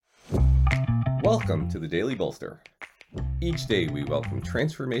Welcome to the Daily Bolster. Each day we welcome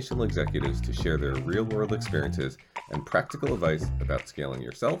transformational executives to share their real-world experiences and practical advice about scaling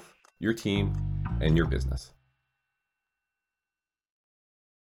yourself, your team, and your business.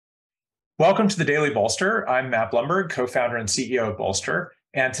 Welcome to the Daily Bolster. I'm Matt Blumberg, co-founder and CEO of Bolster.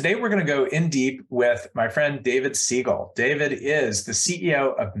 And today we're going to go in deep with my friend David Siegel. David is the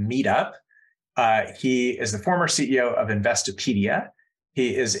CEO of Meetup. He is the former CEO of Investopedia.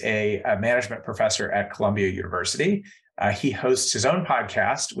 He is a management professor at Columbia University. He hosts his own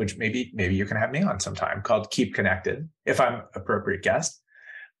podcast, which maybe you can have me on sometime, called Keep Connected, if I'm an appropriate guest.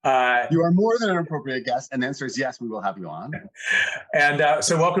 You are more than an appropriate guest, and the answer is yes, we will have you on. And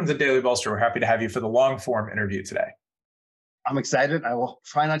so welcome to the Daily Bolster. We're happy to have you for the long-form interview today. I'm excited. I will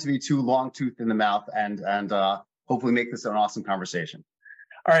try not to be too long-toothed in the mouth and hopefully make this an awesome conversation.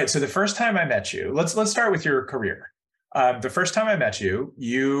 All right, so the first time I met you, let's start with your career. The first time I met you,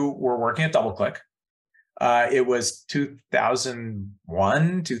 you were working at DoubleClick. It was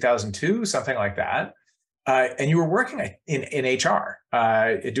 2001, 2002, something like that. And you were working in HR,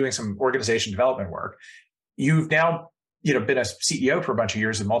 doing some organization development work. You've now, been a CEO for a bunch of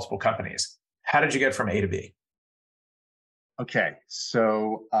years in multiple companies. How did you get from A to B? Okay,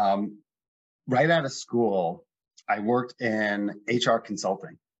 so right out of school, I worked in HR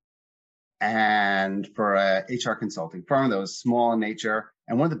consulting. And for a HR consulting firm that was small in nature.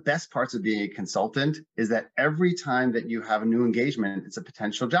 And one of the best parts of being a consultant is that every time that you have a new engagement, it's a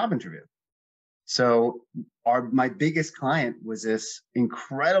potential job interview. So my biggest client was this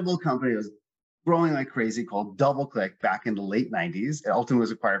incredible company that was growing like crazy called DoubleClick back in the late 90s. It ultimately was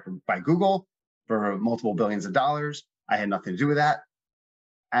acquired by Google for multiple billions of dollars. I had nothing to do with that.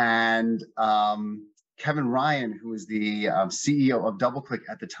 And Kevin Ryan, who was the CEO of DoubleClick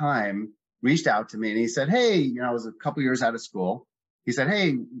at the time, reached out to me and he said, hey, I was a couple years out of school. He said,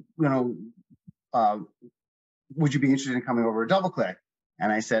 hey, would you be interested in coming over to DoubleClick?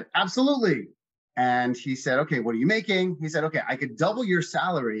 And I said, absolutely. And he said, okay, what are you making? He said, okay, I could double your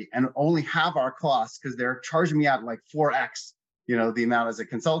salary and only halve our costs because they're charging me out like 4x, the amount as a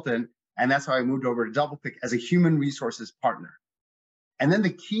consultant. And that's how I moved over to DoubleClick as a human resources partner. And then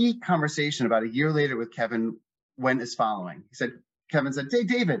the key conversation about a year later with Kevin went as following. Kevin said, hey,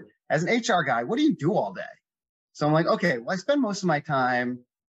 David, as an HR guy, what do you do all day? So I'm like, okay, well, I spend most of my time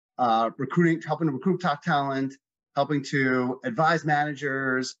helping to recruit top talent, helping to advise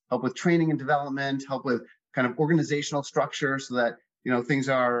managers, help with training and development, help with kind of organizational structure so that, things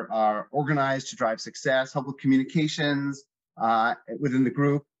are organized to drive success, help with communications within the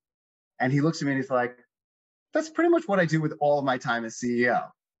group. And he looks at me and he's like, that's pretty much what I do with all of my time as CEO.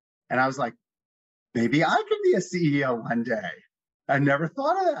 And I was like, maybe I could be a CEO one day. I never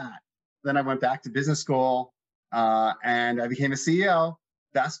thought of that. Then I went back to business school and I became a CEO.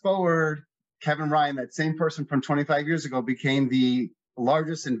 Fast forward, Kevin Ryan, that same person from 25 years ago, became the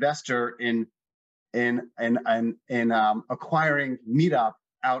largest investor in acquiring Meetup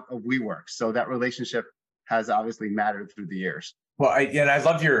out of WeWork. So that relationship has obviously mattered through the years. Well, I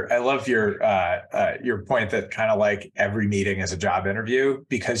love your point that kind of like every meeting is a job interview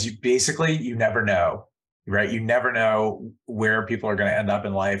because you never know, right? You never know where people are going to end up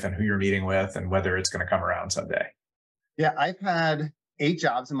in life and who you're meeting with and whether it's going to come around someday. Yeah, I've had 8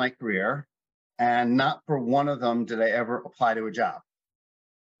 jobs in my career and not for one of them did I ever apply to a job.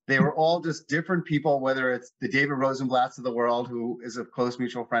 They were all just different people, whether it's the David Rosenblatts of the world, who is a close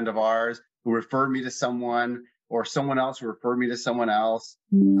mutual friend of ours, who referred me to someone, or someone else who referred me to someone else.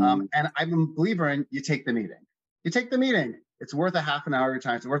 And I'm a believer in you take the meeting. You take the meeting. It's worth a half an hour of your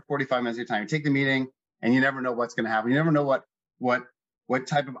time. It's worth 45 minutes of your time. You take the meeting and you never know what's going to happen. You never know what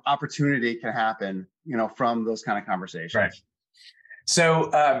type of opportunity can happen, from those kind of conversations. Right.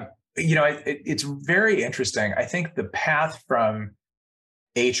 So, it's very interesting. I think the path from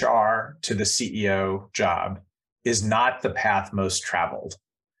HR to the CEO job is not the path most traveled,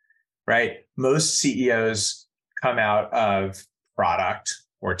 right? Most CEOs come out of product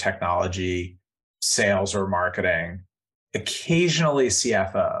or technology, sales or marketing, occasionally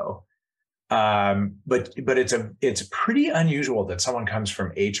CFO. But it's pretty unusual that someone comes from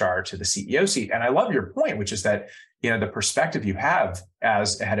HR to the CEO seat. And I love your point, which is that, the perspective you have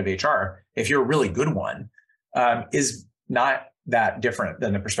as a head of HR, if you're a really good one, is not that different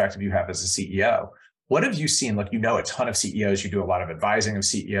than the perspective you have as a CEO. What have you seen? Look, a ton of CEOs, you do a lot of advising of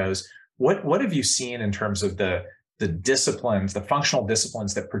CEOs. What have you seen in terms of the disciplines, the functional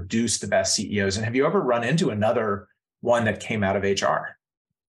disciplines that produce the best CEOs? And have you ever run into another one that came out of HR?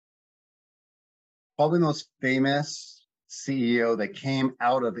 Probably the most famous CEO that came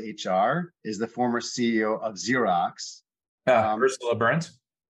out of HR is the former CEO of Xerox. Ursula Burns?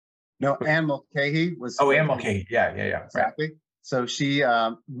 No, Anne Mulcahy was. Oh, Anne Mulcahy. Yeah. Exactly. Right. So she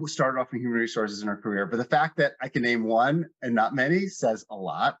started off in human resources in her career, but the fact that I can name one and not many says a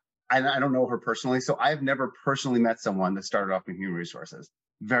lot. I don't know her personally, so I've never personally met someone that started off in human resources.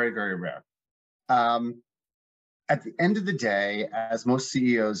 Very, very rare. At the end of the day, as most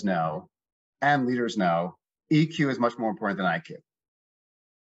CEOs know and leaders know, EQ is much more important than IQ.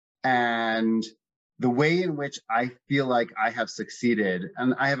 And the way in which I feel like I have succeeded,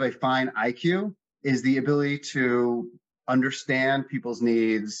 and I have a fine IQ, is the ability to understand people's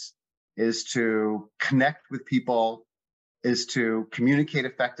needs, is to connect with people, is to communicate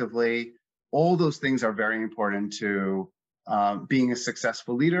effectively. All those things are very important to being a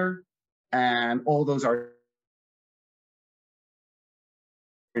successful leader. And all those are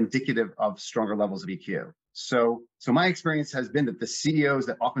indicative of stronger levels of EQ. So my experience has been that the CEOs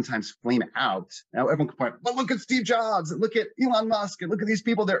that oftentimes flame out, now everyone can point, well, look at Steve Jobs, and look at Elon Musk, and look at these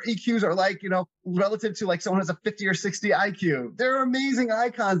people, their EQs are like, relative to like someone who has a 50 or 60 IQ. They're amazing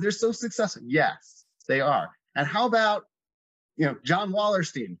icons. They're so successful. Yes, they are. And how about, John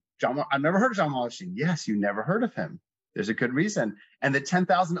Wallerstein? I've never heard of John Wallerstein. Yes, you never heard of him. There's a good reason. And the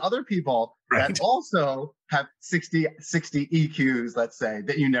 10,000 other people that also have 60 EQs, let's say,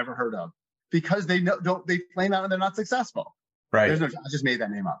 that you never heard of, because they flame out and they're not successful. Right. I just made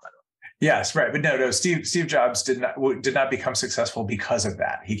that name up, by the way. Yes, right. But no, Steve Jobs did not become successful because of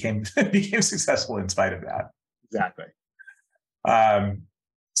that. He became successful in spite of that. Exactly. One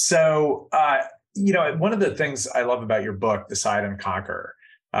of the things I love about your book, Decide and Conquer,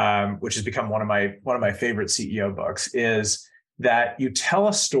 which has become one of my favorite CEO books, is that you tell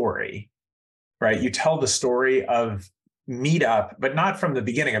a story, right? You tell the story of Meetup, but not from the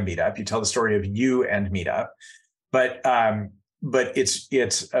beginning of Meetup. You tell the story of you and Meetup, but it's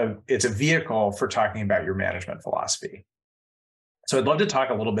a vehicle for talking about your management philosophy. So I'd love to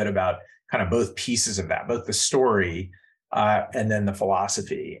talk a little bit about kind of both pieces of that, both the story and then the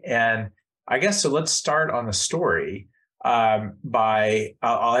philosophy. And I guess so. Let's start on the story. I'll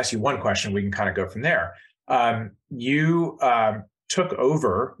ask you one question. We can kind of go from there. You took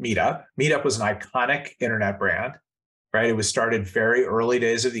over Meetup. Meetup was an iconic internet brand, right? It was started very early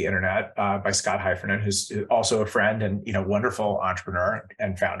days of the internet by Scott Heifernan, who's also a friend and wonderful entrepreneur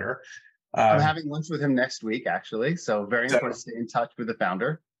and founder. I'm having lunch with him next week, actually. So very important to stay in touch with the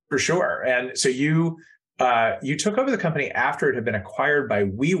founder. For sure. And so you took over the company after it had been acquired by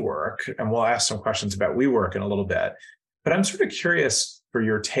WeWork, and we'll ask some questions about WeWork in a little bit. But I'm sort of curious for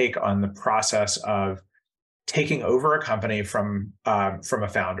your take on the process of taking over a company from a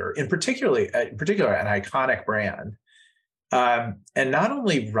founder, in particular an iconic brand, and not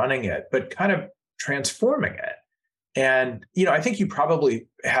only running it, but kind of transforming it. And I think you probably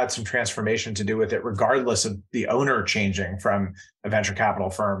had some transformation to do with it, regardless of the owner changing from a venture capital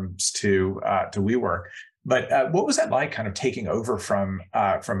firms to WeWork. But what was that like, kind of taking over from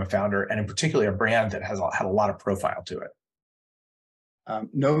a founder, and in particular a brand that had a lot of profile to it?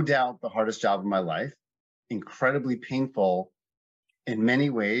 No doubt the hardest job of my life, incredibly painful in many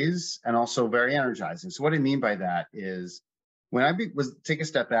ways, and also very energizing. So what I mean by that is, when I take a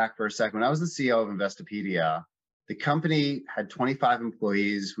step back for a second, when I was the CEO of Investopedia, the company had 25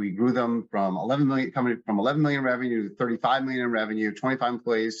 employees. We grew them from 11 million revenue to 35 million in revenue, 25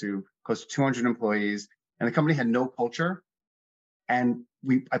 employees to close to 200 employees. And the company had no culture. And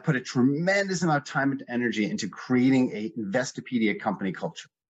I put a tremendous amount of time and energy into creating a Investopedia company culture.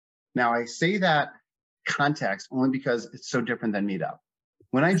 Now, I say that context only because it's so different than Meetup.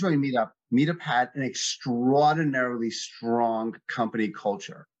 When I joined Meetup, Meetup had an extraordinarily strong company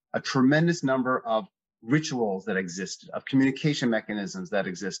culture, a tremendous number of rituals that existed, of communication mechanisms that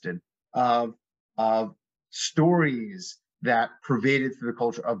existed, of stories that pervaded through the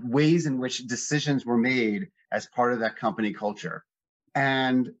culture, of ways in which decisions were made as part of that company culture.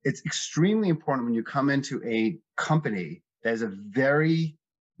 And it's extremely important when you come into a company that has a very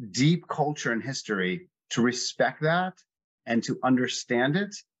deep culture and history to respect that and to understand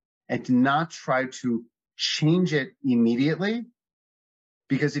it and to not try to change it immediately.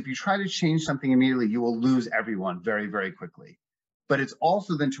 Because if you try to change something immediately, you will lose everyone very, very quickly. But it's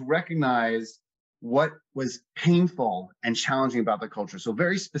also then to recognize what was painful and challenging about the culture. So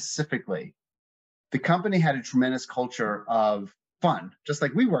very specifically, the company had a tremendous culture of fun, just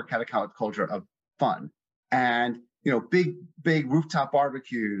like WeWork had a culture of fun. And big rooftop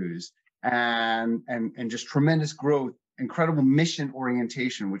barbecues and just tremendous growth, incredible mission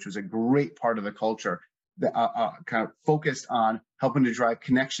orientation, which was a great part of the culture. Kind of focused on helping to drive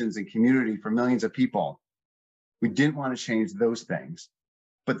connections and community for millions of people. We didn't want to change those things.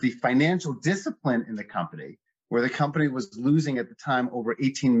 But the financial discipline in the company where the company was losing at the time over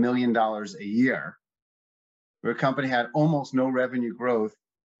 $18 million a year, where a company had almost no revenue growth,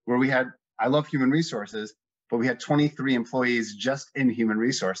 where we had, I love human resources, but we had 23 employees just in human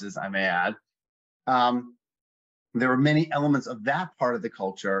resources, I may add. There were many elements of that part of the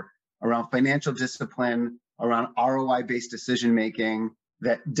culture around financial discipline, around ROI-based decision-making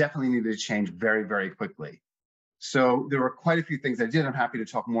that definitely needed to change very, very quickly. So there were quite a few things I did. I'm happy to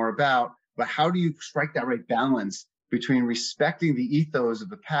talk more about, but how do you strike that right balance between respecting the ethos of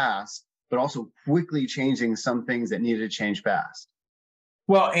the past, but also quickly changing some things that needed to change fast?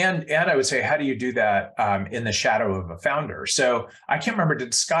 Well, and I would say, how do you do that in the shadow of a founder? So I can't remember,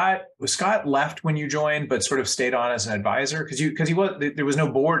 was Scott left when you joined, but sort of stayed on as an advisor? There was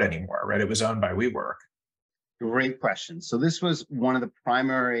no board anymore, right? It was owned by WeWork. Great question. So this was one of the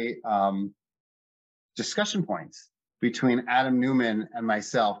primary discussion points between Adam Newman and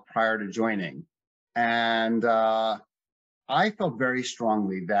myself prior to joining. And I felt very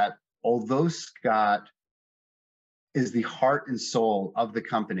strongly that although Scott is the heart and soul of the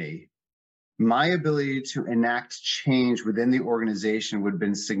company, my ability to enact change within the organization would have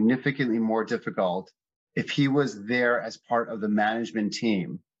been significantly more difficult if he was there as part of the management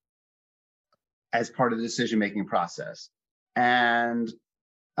team, as part of the decision-making process. And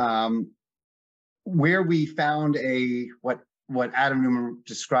where we found what Adam Newman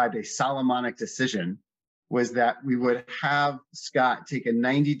described a Solomonic decision was that we would have Scott take a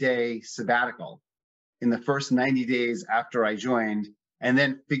 90-day sabbatical in the first 90 days after I joined, and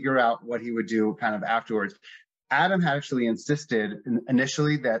then figure out what he would do kind of afterwards. Adam had actually insisted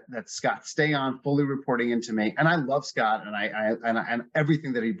initially that Scott stay on, fully reporting into me. And I love Scott and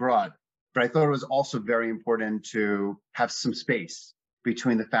everything that he brought, but I thought it was also very important to have some space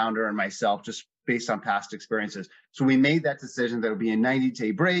between the founder and myself, just based on past experiences. So we made that decision that it would be a 90-day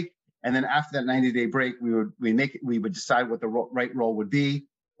break. And then after that 90-day break, we would decide what the right role would be.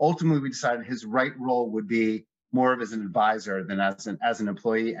 Ultimately, we decided his right role would be more of as an advisor than as an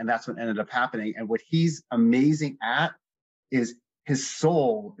employee. And that's what ended up happening. And what he's amazing at is his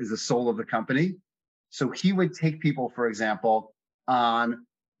soul is the soul of the company. So he would take people, for example, on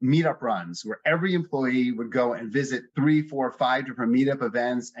meetup runs where every employee would go and visit 3, 4, 5 different meetup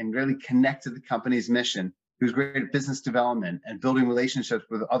events and really connect to the company's mission. He was great at business development and building relationships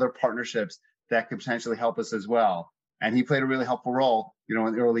with other partnerships that could potentially help us as well. And he played a really helpful role, in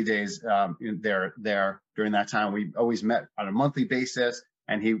the early days there during that time. We always met on a monthly basis,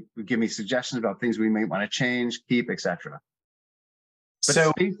 and he would give me suggestions about things we may want to change, keep, etc. But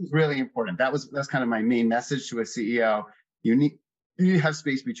so space is really important. That's kind of my main message to a CEO. You need to have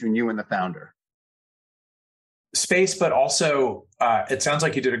space between you and the founder. Space, but also it sounds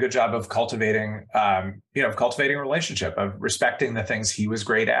like you did a good job of cultivating a relationship, of respecting the things he was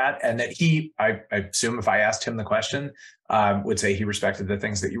great at, and that I assume if I asked him the question, would say he respected the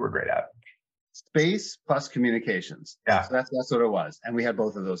things that you were great at. Space plus communications. Yeah, so that's what it was, and we had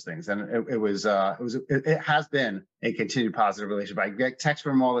both of those things, and it has been a continued positive relationship. I get texts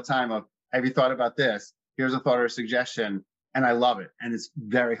from him all the time of, "Have you thought about this? Here's a thought or a suggestion." And I love it, and it's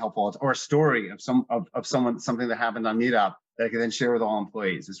very helpful. Or a story of something that happened on Meetup that I can then share with all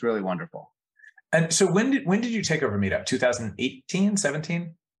employees. It's really wonderful. And so when did you take over Meetup? 2018,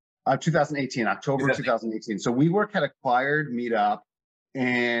 17? 2018, October 2018. So WeWork had acquired Meetup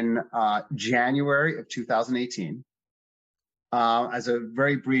in January of 2018. As a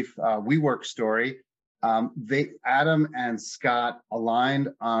very brief WeWork story, Adam and Scott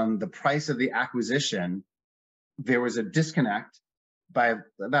aligned on the price of the acquisition. There was a disconnect by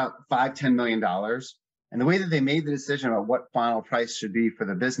about $5-10 million. And the way that they made the decision about what final price should be for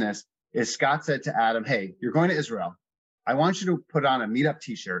the business is Scott said to Adam, "Hey, you're going to Israel. I want you to put on a Meetup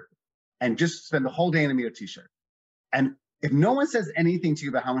t-shirt and just spend the whole day in a Meetup t-shirt. And if no one says anything to you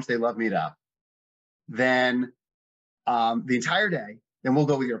about how much they love Meetup, then the entire day, then we'll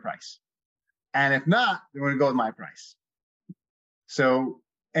go with your price. And if not, then we're going to go with my price." So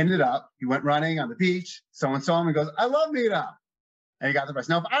ended up, he went running on the beach. Someone saw him and goes, "I love Meetup." And he got the price.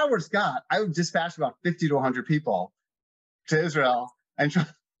 Now, if I were Scott, I would dispatch about 50 to 100 people to Israel. And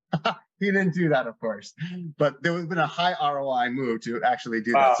he didn't do that, of course. But there would have been a high ROI move to actually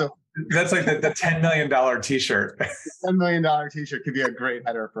do that. So that's like the $10 million t-shirt. $10 million t-shirt could be a great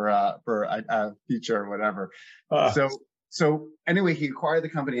header for a feature or whatever. So anyway, he acquired the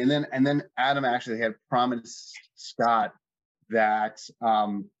company. And then Adam actually had promised Scott that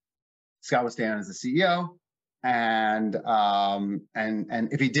Scott would stay on as the CEO, and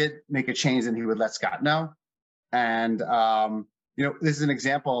if he did make a change, then he would let Scott know. And this is an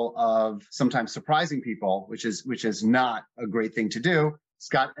example of sometimes surprising people, which is not a great thing to do.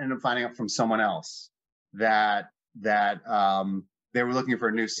 Scott ended up finding out from someone else that they were looking for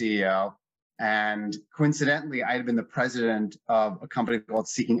a new CEO. And coincidentally, I had been the president of a company called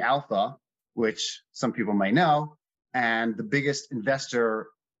Seeking Alpha, which some people may know. And the biggest investor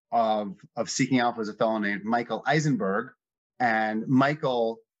of Seeking Alpha is a fellow named Michael Eisenberg. And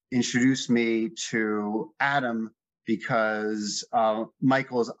Michael introduced me to Adam because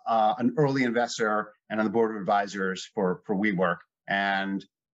Michael's an early investor and on the board of advisors for WeWork. And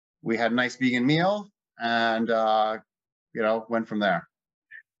we had a nice vegan meal and, went from there.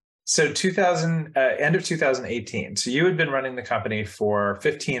 So end of 2018. So you had been running the company for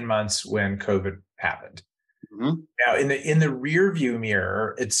 15 months when COVID happened. Mm-hmm. Now, in the rear view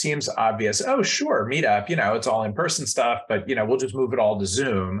mirror, it seems obvious. Oh, sure, Meetup. It's all in person stuff, but we'll just move it all to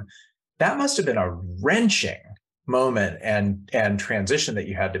Zoom. That must have been a wrenching moment and transition that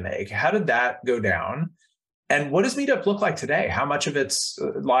you had to make. How did that go down? And what does Meetup look like today? How much of it's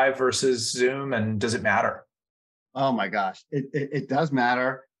live versus Zoom, and does it matter? Oh my gosh, it does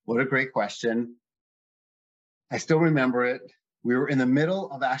matter. What a great question. I still remember it. We were in the middle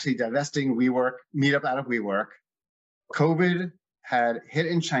of actually divesting Meetup out of WeWork. COVID had hit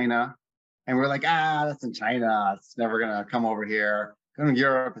in China, and we're like, that's in China. It's never going to come over here. Going to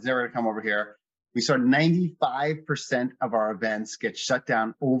Europe, it's never going to come over here. We saw 95% of our events get shut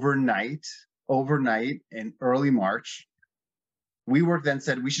down overnight in early March. WeWork then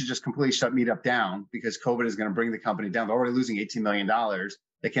said we should just completely shut Meetup down because COVID is going to bring the company down. They're already losing $18 million.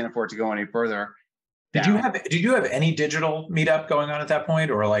 They can't afford to go any further. Did you have any digital Meetup going on at that point,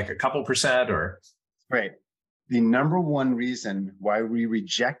 or like a couple percent, or? Right. The number one reason why we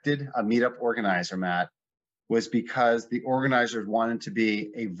rejected a Meetup organizer, Matt, was because the organizers wanted to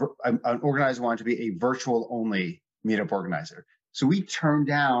be a virtual only Meetup organizer. So we turned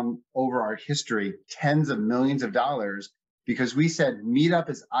down over our history tens of millions of dollars because we said Meetup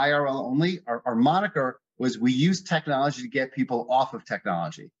is IRL only. Our moniker was we use technology to get people off of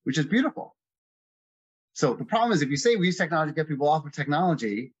technology, which is beautiful. So the problem is if you say we use technology to get people off of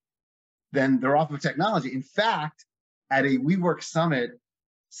technology, then they're off of technology. In fact, at a WeWork summit,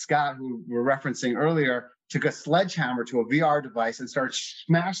 Scott, who we were referencing earlier, took a sledgehammer to a VR device and started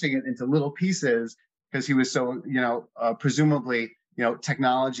smashing it into little pieces because he was so, presumably,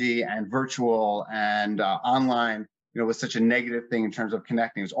 technology and virtual and online, was such a negative thing in terms of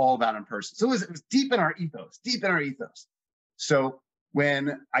connecting. It was all about in person. So it was deep in our ethos. So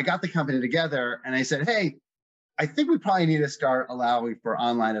when I got the company together and I said, hey, I think we probably need to start allowing for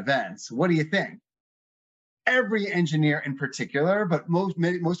online events. What do you think? Every engineer in particular, but most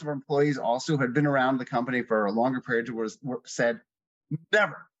of our employees also who had been around the company for a longer period said,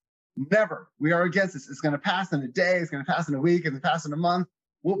 never. We are against this. It's going to pass in a day. It's going to pass in a week. It's going to pass in a month.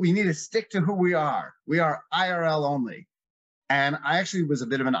 What we need is stick to who we are. We are IRL only. And I actually was a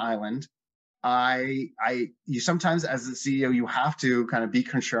bit of an island. You sometimes as the CEO, you have to kind of be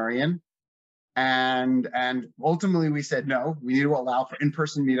contrarian. And ultimately we said, no, we need to allow for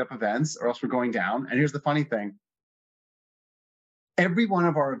in-person Meetup events or else we're going down. And here's the funny thing. Every one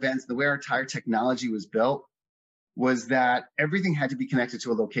of our events, the way our entire technology was built was that everything had to be connected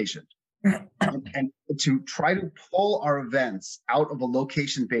to a location. And to try to pull our events out of a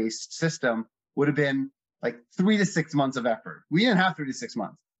location-based system would have been like 3 to 6 months of effort. We didn't have 3 to 6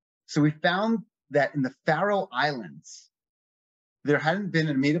 months. So we found that in the Faroe Islands, there hadn't been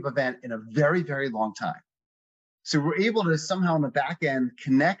a Meetup event in a very, very long time. So we're able to somehow on the back end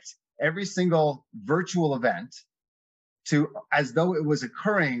connect every single virtual event to as though it was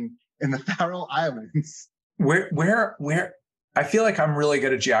occurring in the Faroe Islands. Where I feel like I'm really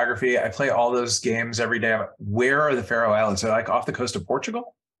good at geography. I play all those games every day. Where are the Faroe Islands? Are they like off the coast of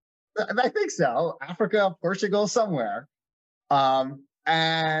Portugal? I think so. Africa, Portugal, somewhere. That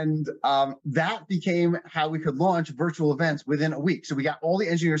became how we could launch virtual events within a week. So we got all the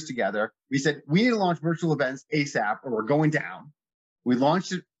engineers together. We said, we need to launch virtual events ASAP or we're going down. We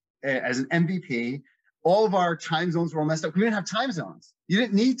launched it as an MVP. All of our time zones were all messed up. We didn't have time zones. You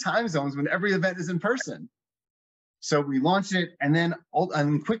didn't need time zones when every event is in person. So we launched it. And then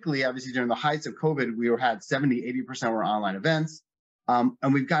quickly, obviously during the heights of COVID, we had 70, 80% were online events. And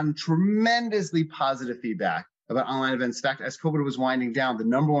we've gotten tremendously positive feedback about online events. In fact, as COVID was winding down, the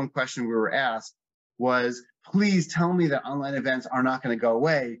number one question we were asked was, please tell me that online events are not going to go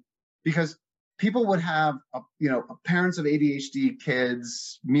away, because people would have, parents of ADHD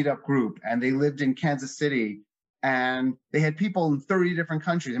kids Meetup group, and they lived in Kansas City, and they had people in 30 different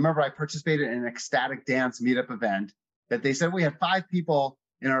countries. I remember I participated in an ecstatic dance Meetup event that they said we had 5 people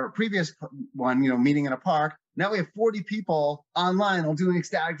in our previous one, meeting in a park. Now we have 40 people online all doing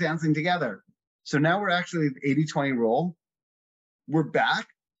ecstatic dancing together. So now we're actually the 80-20 rule. We're back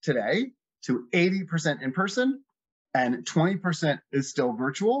today. to 80% in person, and 20% is still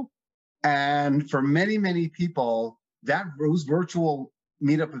virtual. And for many, many people, those virtual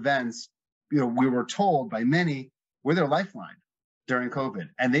meetup events, we were told by many, were their lifeline during COVID,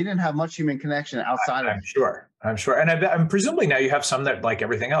 and they didn't have much human connection outside of it. I'm sure. And I'm presumably now you have some that, like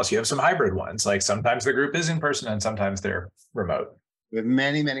everything else, you have some hybrid ones, like sometimes the group is in person and sometimes they're remote. We have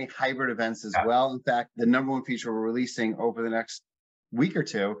many, many hybrid events as well. In fact, the number one feature we're releasing over the next week or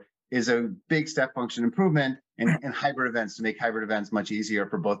two is a big step function improvement in hybrid events to make hybrid events much easier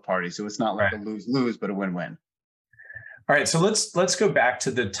for both parties. So it's not like a lose-lose, but a win-win. All right, so let's go back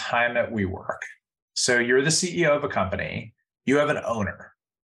to the time at WeWork. So you're the CEO of a company. You have an owner,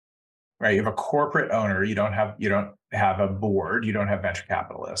 right? You have a corporate owner. You don't have a board. You don't have venture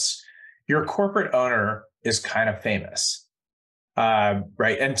capitalists. Your corporate owner is kind of famous,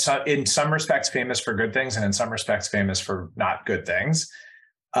 right? And so in some respects famous for good things, and in some respects famous for not good things.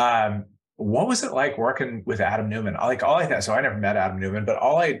 What was it like working with Adam Neumann? So I never met Adam Neumann, but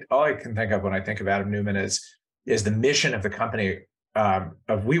all I can think of when I think of Adam Neumann is the mission of the company of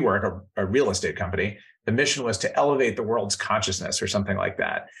WeWork, a real estate company. The mission was to elevate the world's consciousness or something like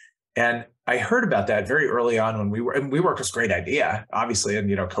that. And I heard about that very early on when WeWork was a great idea, obviously,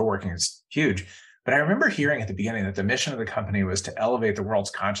 and co-working is huge. But I remember hearing at the beginning that the mission of the company was to elevate the world's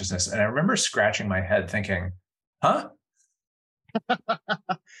consciousness. And I remember scratching my head thinking, huh?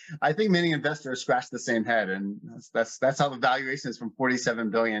 I think many investors scratch the same head, and that's how the valuation is from $47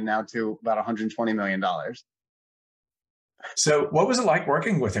 billion now to about $120 million. So what was it like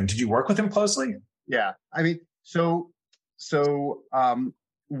working with him? Did you work with him closely? Yeah, I mean, so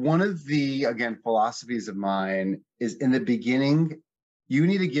one of the, again, philosophies of mine is, in the beginning, you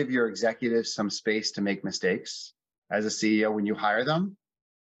need to give your executives some space to make mistakes as a CEO when you hire them,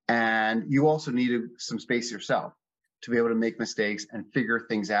 and you also need some space yourself to be able to make mistakes and figure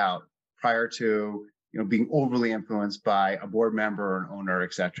things out prior to being overly influenced by a board member or an owner,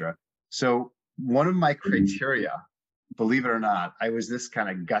 et cetera. So one of my criteria, believe it or not, I was this kind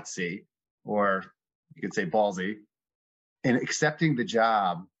of gutsy, or you could say ballsy, in accepting the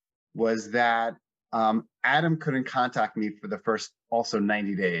job, was that Adam couldn't contact me for the first also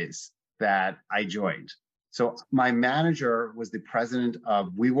 90 days that I joined. So my manager was the president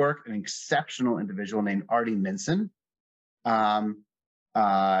of WeWork, an exceptional individual named Artie Minson. And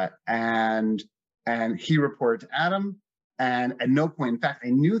he reported to Adam. And at no point, in fact,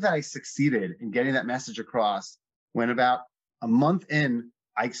 I knew that I succeeded in getting that message across when about a month in,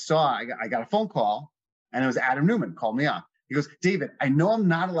 I got a phone call, and it was Adam Neumann called me up. He goes, "David, I know I'm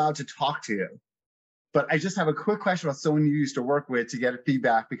not allowed to talk to you, but I just have a quick question about someone you used to work with to get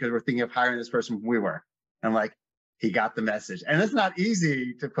feedback because we're thinking of hiring this person from WeWork." And I'm like, he got the message. And it's not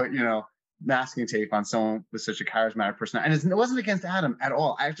easy to put, masking tape on someone with such a charismatic personality. And it wasn't against Adam at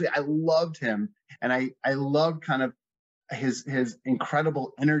all. I loved him. And I loved kind of his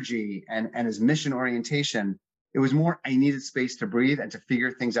incredible energy and his mission orientation. It was more, I needed space to breathe and to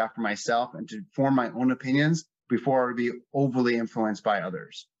figure things out for myself and to form my own opinions before I would be overly influenced by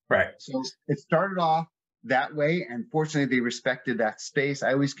others. Right. So it started off that way. And fortunately, they respected that space.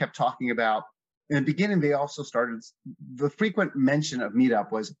 I always kept talking about, in the beginning, they also started, the frequent mention of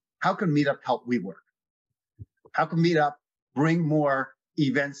Meetup was, how can Meetup help WeWork? How can Meetup bring more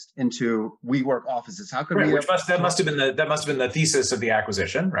events into WeWork offices? How can Meetup? That must have been the thesis of the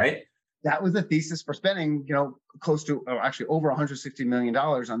acquisition, right? That was the thesis for spending, close to, or actually over $160 million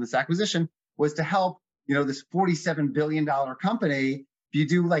on this acquisition, was to help, this $47 billion company. If you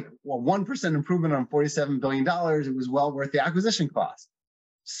do like 1% improvement on $47 billion, it was well worth the acquisition cost.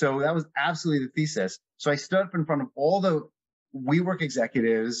 So that was absolutely the thesis. So I stood up in front of all the WeWork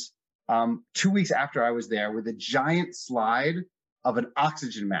executives 2 weeks after I was there with a giant slide of an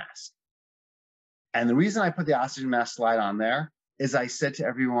oxygen mask. And the reason I put the oxygen mask slide on there is I said to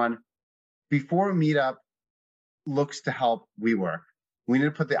everyone, before Meetup looks to help WeWork, we need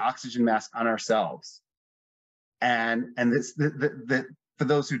to put the oxygen mask on ourselves. And this, for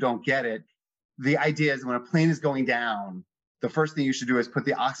those who don't get it, the idea is when a plane is going down, the first thing you should do is put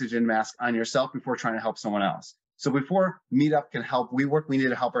the oxygen mask on yourself before trying to help someone else. So before Meetup can help WeWork, we need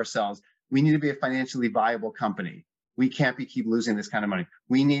to help ourselves. We need to be a financially viable company. We can't keep losing this kind of money.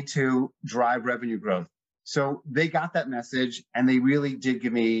 We need to drive revenue growth. So they got that message, and they really did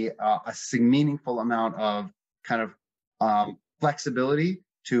give me a meaningful amount of kind of flexibility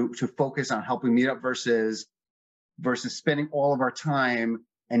to focus on helping Meetup versus spending all of our time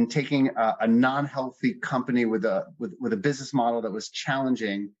and taking a non-healthy company with a business model that was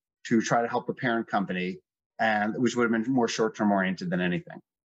challenging to try to help the parent company, and which would have been more short-term oriented than anything.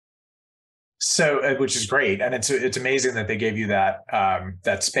 So, which is great, and it's amazing that they gave you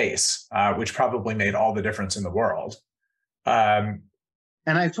that space, which probably made all the difference in the world. And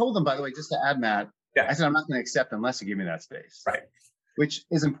I told them, by the way, just to add, Matt, Yeah. I said, I'm not going to accept unless you give me that space. Right. Which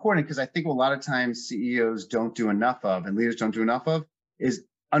is important because I think a lot of times CEOs don't do enough of, and leaders don't do enough of, is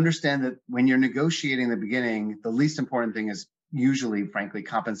understand that when you're negotiating in the beginning, the least important thing is usually, frankly,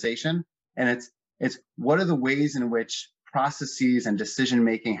 compensation. And it's what are the ways in which processes and decision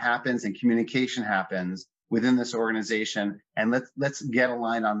making happens and communication happens within this organization, and let's get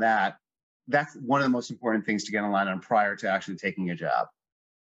aligned on that. That's one of the most important things to get aligned on prior to actually taking a job.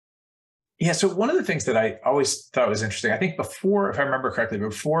 Yeah. So one of the things that I always thought was interesting, I think before, if I remember correctly,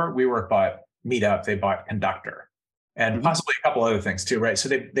 before WeWork bought Meetup, they bought Conductor and possibly a couple other things too, right? So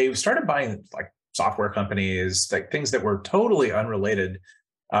they started buying like software companies, like things that were totally unrelated,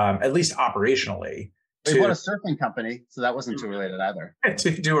 at least operationally. They bought a surfing company, so that wasn't too related either. To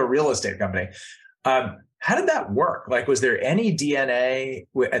do a real estate company. How did that work? Like, was there any DNA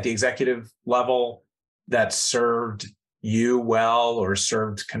at the executive level that served you well or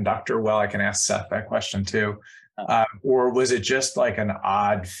served Conductor well? I can ask Seth that question too. Or was it just like an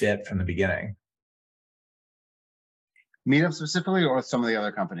odd fit from the beginning? Meetup specifically, or some of the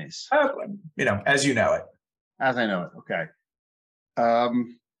other companies? As you know it. As I know it. Okay.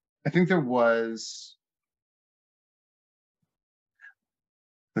 I think there was.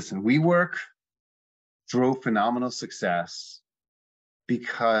 Listen, WeWork drove phenomenal success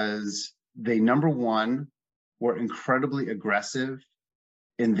because they, number one, were incredibly aggressive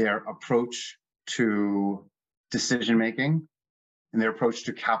in their approach to decision-making, in their approach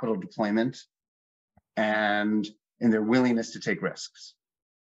to capital deployment, and in their willingness to take risks.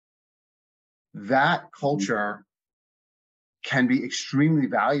 That culture can be extremely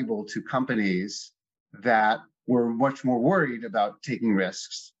valuable to companies that were much more worried about taking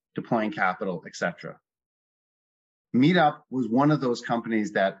risks, deploying capital, et cetera. Meetup was one of those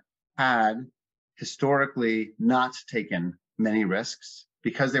companies that had historically not taken many risks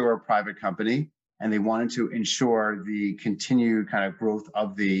because they were a private company and they wanted to ensure the continued kind of growth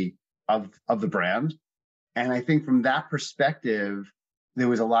of the brand. And I think from that perspective, there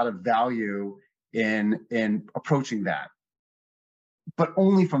was a lot of value in approaching that, but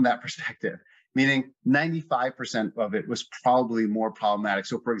only from that perspective, meaning 95% of it was probably more problematic.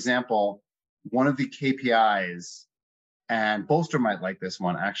 So for example, one of the KPIs, and Bolster might like this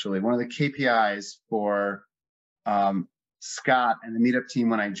one actually, one of the KPIs for Scott and the Meetup team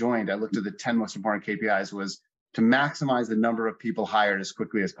when I joined, I looked at the 10 most important KPIs, was to maximize the number of people hired as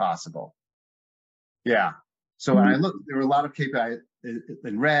quickly as possible. Yeah. So when I looked, there were a lot of KPIs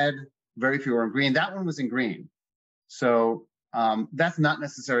in red, very few were in green. That one was in green. So that's not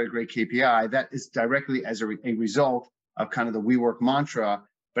necessarily a great KPI. That is directly as a result of kind of the WeWork mantra.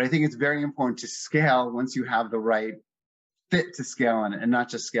 But I think it's very important to scale once you have the right fit to scale in it, and not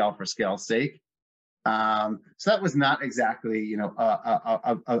just scale for scale's sake. So that was not exactly,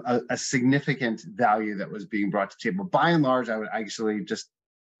 a significant value that was being brought to the table. By and large, I would actually just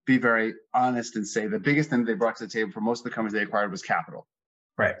be very honest and say the biggest thing they brought to the table for most of the companies they acquired was capital.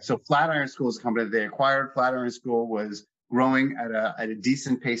 Right. So Flatiron School is a company that they acquired. Flatiron School was growing at a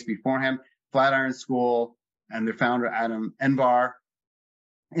decent pace beforehand. Flatiron School and their founder, Adam Enbar,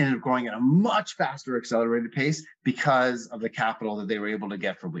 ended up growing at a much faster accelerated pace because of the capital that they were able to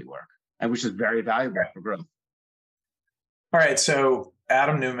get from WeWork, and which is very valuable for growth. All right. So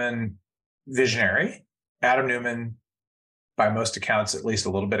Adam Neumann, visionary. Adam Neumann, by most accounts, at least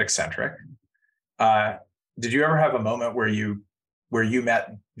a little bit eccentric. Did you ever have a moment where you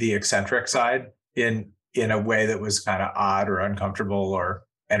met the eccentric side in a way that was kind of odd or uncomfortable or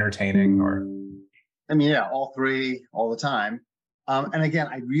entertaining? Or I mean, yeah, all three, all the time. And again,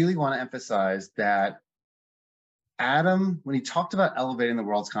 I really want to emphasize that Adam, when he talked about elevating the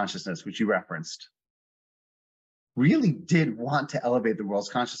world's consciousness, which you referenced, really did want to elevate the world's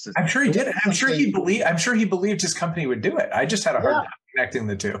consciousness. I'm sure he did. I'm sure he believed his company would do it. I just had a hard time connecting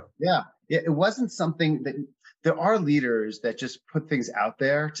the two. Yeah. It wasn't something that, there are leaders that just put things out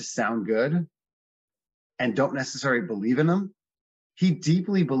there to sound good and don't necessarily believe in them. He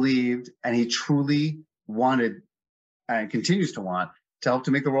deeply believed, and he truly wanted and continues to want to help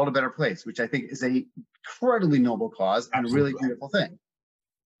to make the world a better place, which I think is a incredibly noble cause and a really beautiful thing.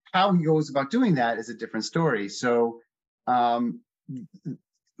 How he goes about doing that is a different story. So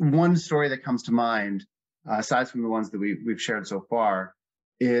one story that comes to mind, aside from the ones that we've shared so far,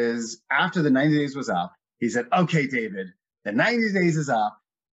 is after the 90 days was up, he said, okay, David, the 90 days is up.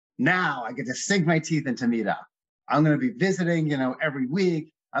 Now I get to sink my teeth into Meetup. I'm going to be visiting, every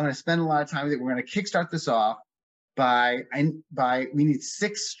week. I'm going to spend a lot of time with it. We're going to kickstart this off. we need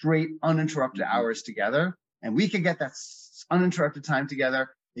 6 straight uninterrupted hours together, and we can get that uninterrupted time together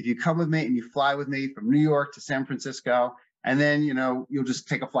if you come with me and you fly with me from New York to San Francisco, and then you'll just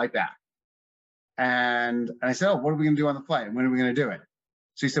take a flight back. And I said, oh, what are we going to do on the flight? And when are we going to do it?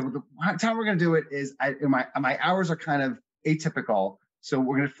 So he said, well, the time we're going to do it is my hours are kind of atypical. So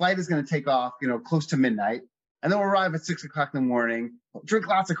flight is going to take off, close to midnight. And then we'll arrive at 6 o'clock in the morning, we'll drink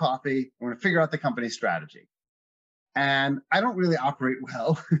lots of coffee. We're going to figure out the company strategy. And I don't really operate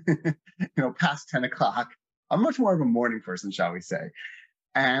well, past 10 o'clock. I'm much more of a morning person, shall we say.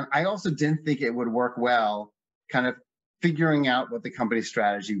 And I also didn't think it would work well, kind of figuring out what the company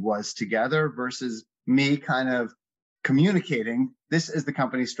strategy was together versus me kind of communicating this is the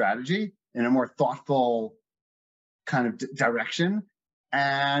company strategy in a more thoughtful kind of direction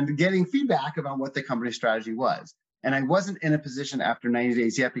and getting feedback about what the company strategy was. And I wasn't in a position after 90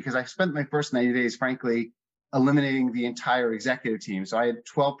 days yet because I spent my first 90 days, frankly, eliminating the entire executive team. So I had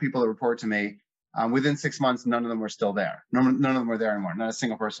 12 people that report to me. Within 6 months, none of them were still there. None of them were there anymore. Not a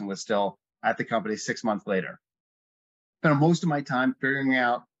single person was still at the company 6 months later. Spent most of my time figuring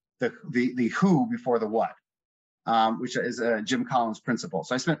out the who before the what, which is Jim Collins' principle.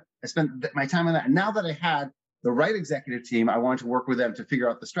 So I spent my time on that. And now that I had the right executive team, I wanted to work with them to figure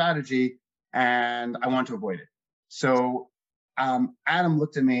out the strategy, and I wanted to avoid it. So Adam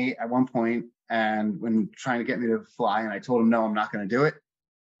looked at me at one point, and when trying to get me to fly, and I told him, no, I'm not going to do it.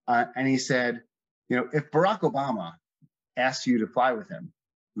 And he said, if Barack Obama asked you to fly with him,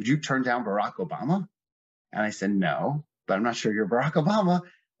 would you turn down Barack Obama? And I said, no, but I'm not sure you're Barack Obama.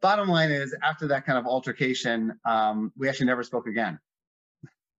 Bottom line is, after that kind of altercation, we actually never spoke again.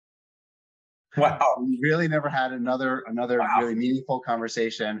 Wow. We really never had another really meaningful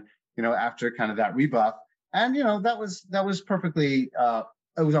conversation, after kind of that rebuff. And, that was perfectly,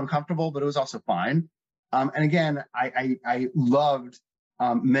 it was uncomfortable, but it was also fine. And again, I loved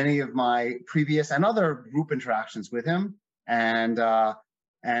many of my previous and other group interactions with him. And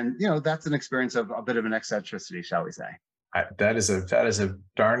that's an experience of a bit of an eccentricity, shall we say. That is a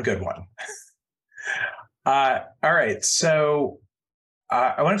darn good one. All right. So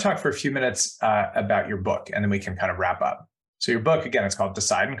I want to talk for a few minutes about your book, and then we can kind of wrap up. So your book, again, it's called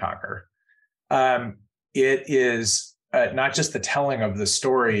Decide and Conquer. It is not just the telling of the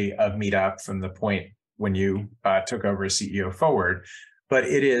story of Meetup from the point when you took over as CEO forward, but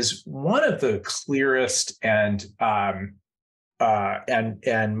it is one of the clearest and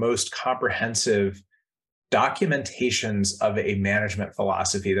most comprehensive documentations of a management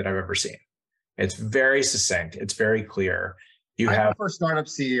philosophy that I've ever seen. It's very succinct. It's very clear. I'm a first startup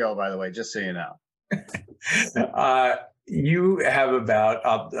CEO, by the way, just so you know. You have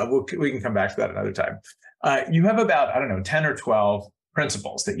about, we can come back to that another time. You have about, 10 or 12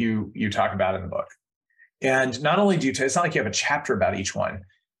 principles that you talk about in the book. And not only do you, it's not like you have a chapter about each one.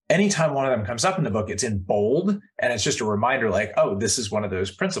 Anytime one of them comes up in the book, it's in bold, and it's just a reminder like, oh, this is one of those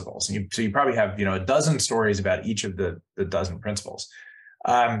principles. And so you probably have, a dozen stories about each of the dozen principles.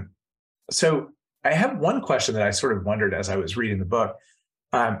 So I have one question that I sort of wondered as I was reading the book,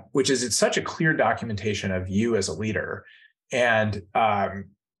 which is it's such a clear documentation of you as a leader, and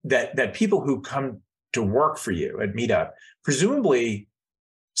that people who come to work for you at Meetup, presumably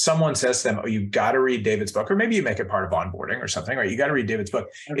someone says to them, oh, you got to read David's book, or maybe you make it part of onboarding or something, right? You got to read David's book.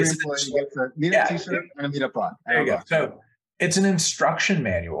 Every employee gets a Meetup t-shirt and a Meetup book. There you go. So it's an instruction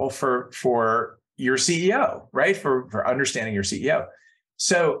manual for your CEO, right? For understanding your CEO.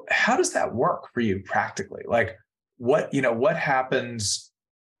 So how does that work for you practically? Like what happens?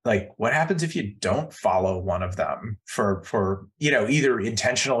 Like what happens if you don't follow one of them for either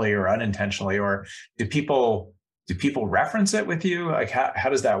intentionally or unintentionally, or do people reference it with you? Like how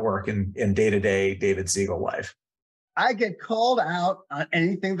does that work in day-to-day David Siegel life? I get called out on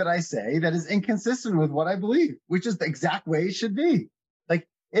anything that I say that is inconsistent with what I believe, which is the exact way it should be. Like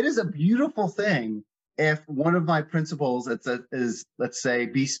it is a beautiful thing if one of my principles is let's say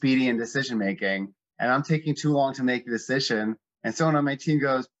be speedy in decision making, and I'm taking too long to make a decision, and someone on my team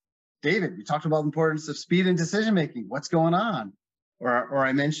goes, David, you talked about the importance of speed in decision making. What's going on? Or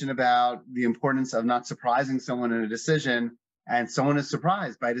I mentioned about the importance of not surprising someone in a decision, and someone is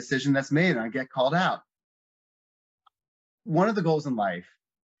surprised by a decision that's made, and I get called out. One of the goals in life,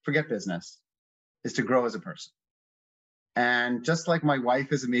 forget business, is to grow as a person. And just like my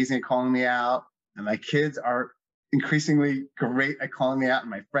wife is amazing at calling me out, and my kids are increasingly great at calling me out, and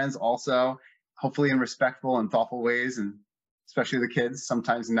my friends also, hopefully in respectful and thoughtful ways, and especially the kids,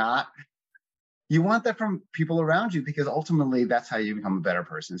 sometimes not. You want that from people around you, because ultimately that's how you become a better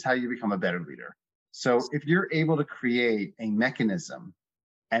person. It's how you become a better leader. So if you're able to create a mechanism,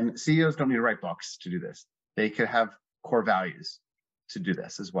 and CEOs don't need to write books to do this, They could have core values to do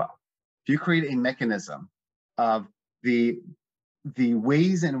this as well. If you create a mechanism of the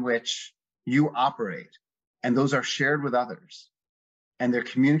ways in which you operate, and those are shared with others, and they're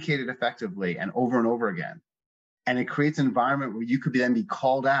communicated effectively and over again, and it creates an environment where you could then be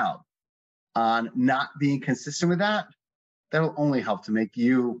called out on not being consistent with that, that'll only help to make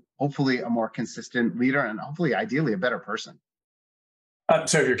you hopefully a more consistent leader and hopefully, ideally, a better person.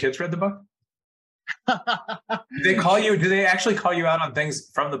 So have your kids read the book? Do they actually call you out on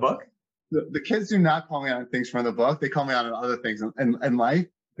things from the book? The kids do not call me out on things from the book. They call me out on other things in life.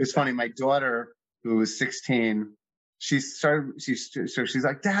 It's funny. My daughter, who was 16, she's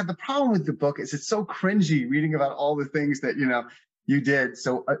like, Dad, the problem with the book is it's so cringy reading about all the things that, you did.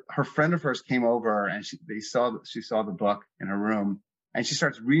 So her friend of hers came over and she saw the book in her room, and she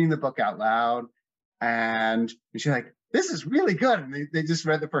starts reading the book out loud. And she's like, this is really good. And they just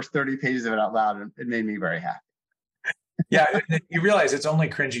read the first 30 pages of it out loud, and it made me very happy. Yeah, you realize it's only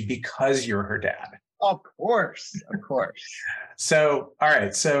cringy because you're her dad. Of course. So, all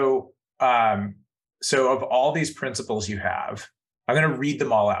right. So of all these principles you have, I'm going to read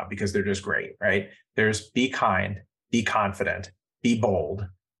them all out because they're just great, right? There's be kind, be confident, be bold,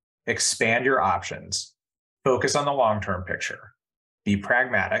 expand your options, focus on the long-term picture, be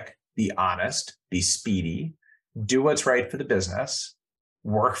pragmatic, be honest, be speedy, do what's right for the business,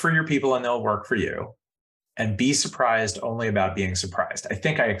 work for your people and they'll work for you, and be surprised only about being surprised. I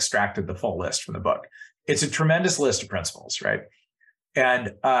think I extracted the full list from the book. It's a tremendous list of principles, right?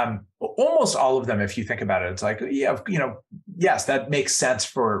 And almost all of them, if you think about it, it's like, yes, that makes sense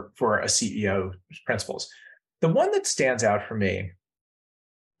for a CEO principles. The one that stands out for me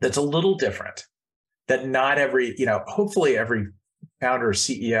that's a little different, that not every, hopefully every founder,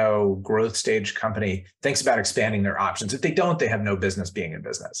 CEO, growth stage company thinks about expanding their options. If they don't, they have no business being in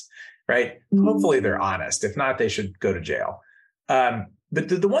business, right? Mm-hmm. Hopefully they're honest. If not, they should go to jail. But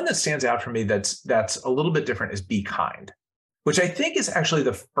the one that stands out for me that's a little bit different is be kind, which I think is actually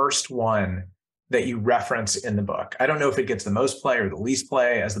the first one that you reference in the book. I don't know if it gets the most play or the least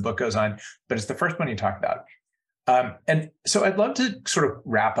play as the book goes on, but it's the first one you talk about. And so I'd love to sort of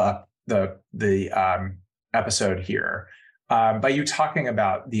wrap up the episode here by you talking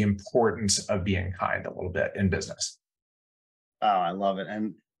about the importance of being kind a little bit in business. Oh, I love it.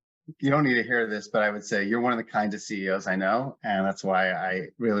 And you don't need to hear this, but I would say you're one of the kindest CEOs I know. And that's why I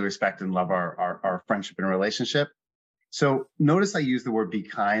really respect and love our friendship and relationship. So notice I use the word be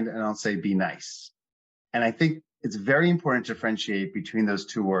kind and I'll say be nice. And I think it's very important to differentiate between those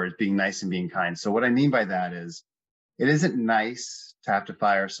two words, being nice and being kind. So what I mean by that is it isn't nice to have to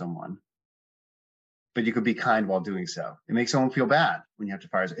fire someone, but you could be kind while doing so. It makes someone feel bad when you have to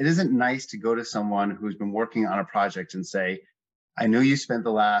fire someone. It isn't nice to go to someone who's been working on a project and say, I know you spent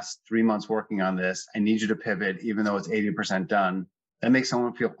the last 3 months working on this. I need you to pivot, even though it's 80% done. That makes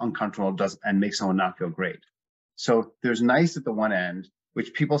someone feel uncomfortable and makes someone not feel great. So there's nice at the one end,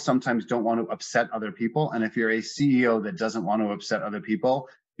 which people sometimes don't want to upset other people. And if you're a CEO that doesn't want to upset other people,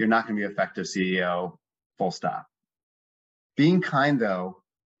 you're not going to be an effective CEO, full stop. Being kind, though,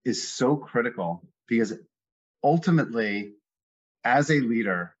 is so critical because ultimately, as a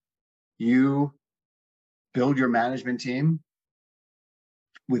leader, you build your management team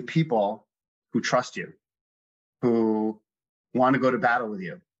with people who trust you, who want to go to battle with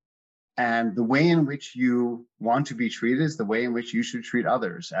you. And the way in which you want to be treated is the way in which you should treat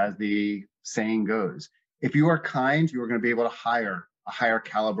others, as the saying goes. If you are kind, you are going to be able to hire a higher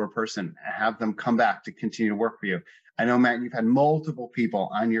caliber person and have them come back to continue to work for you. I know, Matt, you've had multiple people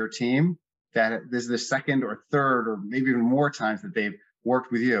on your team that this is the second or third or maybe even more times that they've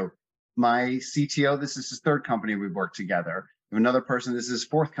worked with you. My CTO, this is his third company we've worked together. Another person, this is his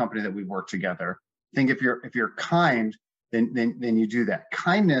fourth company that we've worked together. I think if you're kind, then you do that.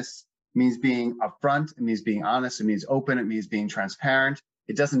 Kindness means being upfront. It means being honest. It means open. It means being transparent.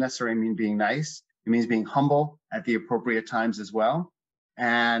 It doesn't necessarily mean being nice. It means being humble at the appropriate times as well.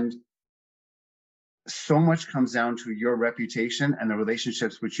 And so much comes down to your reputation and the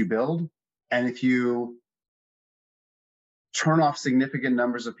relationships which you build. And if you turn off significant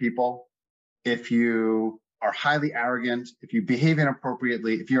numbers of people, if you are highly arrogant, if you behave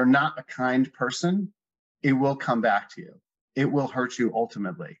inappropriately, if you're not a kind person, it will come back to you. It will hurt you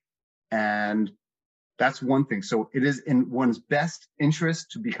ultimately. And that's one thing. So it is in one's best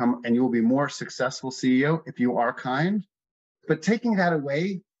interest to become, and you will be more successful CEO if you are kind. But taking that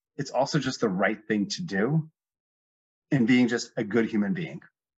away, it's also just the right thing to do in being just a good human being.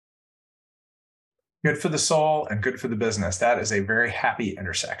 Good for the soul and good for the business. That is a very happy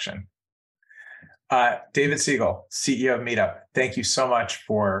intersection. David Siegel, CEO of Meetup, thank you so much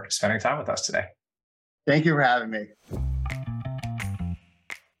for spending time with us today. Thank you for having me.